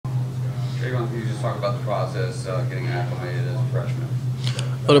Trayvon, can you just talk about the process getting acclimated as a freshman?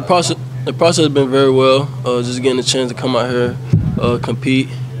 Well, the process has been very well. Just getting a chance to come out here, compete,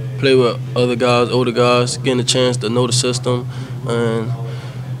 play with other guys, older guys, getting a chance to know the system, and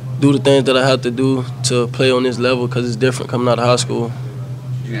do the things that I have to do to play on this level because it's different coming out of high school.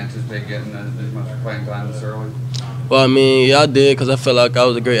 Did you anticipate getting as much playing time this early? Well, I mean, yeah, I did because I felt like I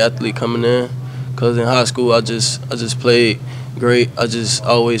was a great athlete coming in. Because in high school, I just played great. I just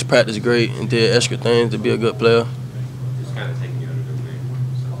always practiced great and did extra things to be a good player. Just kind of taking you under the wing.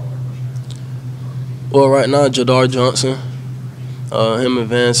 Well, right now, Jadar Johnson, him and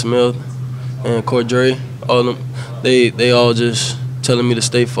Van Smith, and Cordray, all of them, they all just telling me to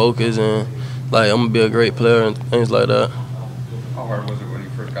stay focused and like I'm gonna be a great player and things like that. How hard was it when you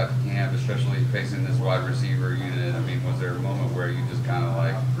first got to camp, especially facing this wide receiver unit? I mean, was there a moment where you just kind of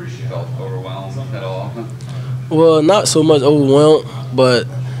like felt overwhelmed at all? Well, not so much overwhelmed, but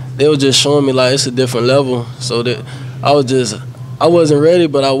they were just showing me like it's a different level. So that I wasn't ready,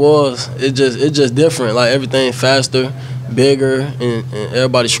 but I was. It's just different. Like everything faster, bigger, and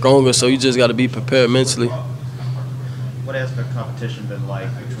everybody's stronger. So you just got to be prepared mentally. What has the competition been like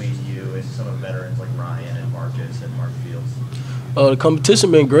between you and some of the veterans like Ryan and Marcus and Mark Fields? The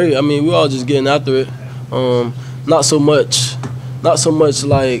competition been great. I mean, we all just getting after it. Not so much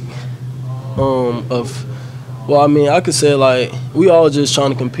like well, I mean, I could say like we all just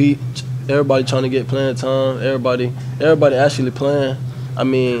trying to compete. Everybody trying to get playing time. Everybody actually playing. I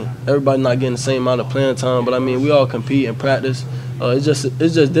mean, everybody not getting the same amount of playing time, but I mean, we all compete and practice. It's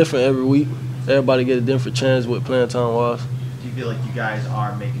just different every week. Everybody get a different chance with playing time wise. Do you feel like you guys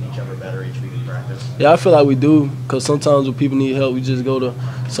are making each other better each week in practice? Yeah, I feel like we do, because sometimes when people need help, we just go to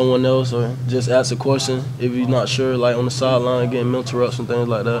someone else or just ask a question if you're not sure, like on the sideline, getting mental reps and things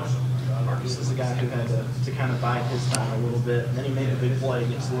like that. Marcus is a guy who had to kind of bide his time a little bit, and then he made a big play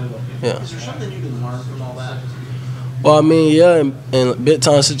against Louisville. Yeah. Is there something you can learn from all that? Well, I mean, yeah, in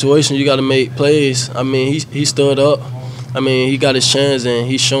big-time situations, you got to make plays. I mean, he stood up. I mean, he got his chance, and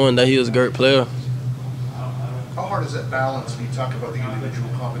he's showing that he was a great player. How hard is that balance when you talk about the individual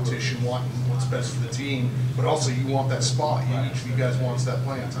competition, wanting what's best for the team, but also you want that spot? Each of you guys wants that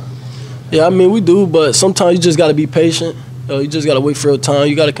playing time. Yeah, I mean, we do, but sometimes you just got to be patient. You just got to wait for your time.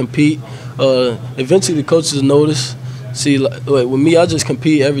 You got to compete. Eventually, the coaches will notice. See, like with me, I just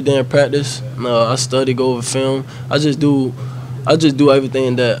compete every day in practice. I study, go over film. I just do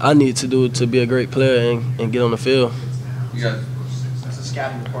everything that I need to do to be a great player and get on the field. You guys, As a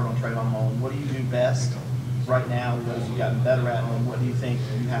scouting report on Trayvon Mullen, what do you do best right now? What have you gotten better at, and what do you think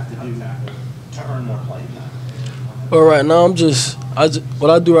you have to do to earn more playing time? Well, right now, what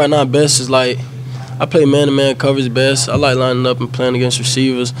I do right now best is like I play man-to-man coverage best. I like lining up and playing against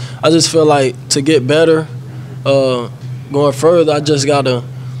receivers. I just feel like to get better, going further, I just got to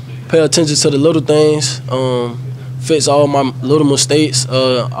pay attention to the little things, fix all my little mistakes.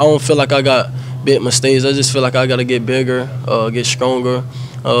 I don't feel like I got big mistakes. I just feel like I got to get bigger, get stronger.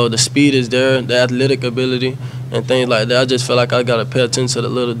 The speed is there, the athletic ability, and things like that. I just feel like I got to pay attention to the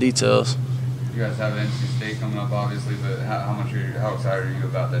little details. you guys have NC State coming up, obviously, but how excited are you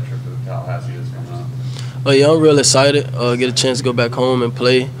about that trip to Tallahassee that's coming up? Oh yeah, I'm real excited. Get a chance to go back home and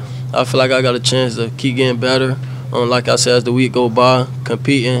play. I feel like I got a chance to keep getting better. Like I said, as the week go by,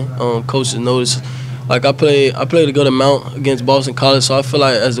 competing. Coaches notice. Like I played a good amount against Boston College, so I feel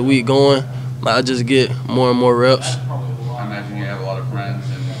like as the week going, like I just get more and more reps. I imagine you have a lot of friends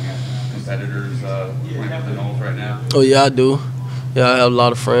and competitors playing for the Knowles right now. Oh yeah, I do. Yeah, I have a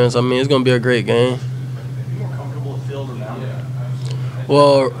lot of friends. I mean, it's gonna be a great game. Are you more comfortable with field or mound?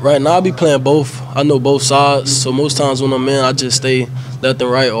 Well, right now I be playing both. I know both sides, so most times when I'm in, I just stay left and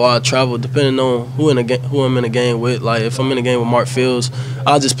right, or I travel depending on who I'm in the game with. Like if I'm in a game with Mark Fields,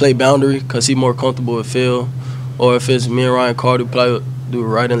 I'll just play boundary because he's more comfortable with field. Or if it's me and Ryan Carter, probably do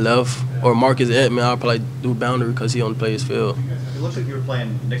right and left. Or Marcus Edmond, I'll probably do boundary because he only plays field. It looks like you were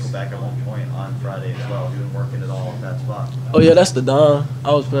playing nickelback at one point on Friday as well. You've been working at all at that spot. Oh yeah, that's the Don.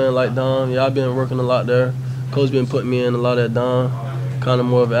 I was playing like Don. Yeah, I've been working a lot there. Coach been putting me in a lot of that Don. Kind of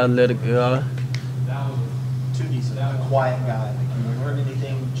more of an athletic guy. He's a quiet guy. Can you learn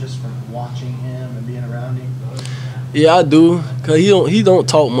anything just from watching him and being around him? Yeah, I do. Cause he don't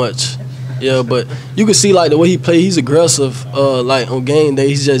talk much. Yeah, but you can see like the way he play. He's aggressive. Like on game day,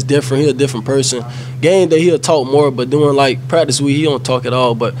 he's just different. He's a different person. Game day, he'll talk more, but during like practice week, he don't talk at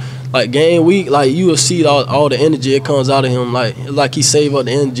all. But like game week, like you will see all the energy it comes out of him. Like he save up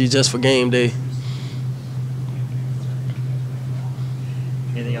the energy just for game day.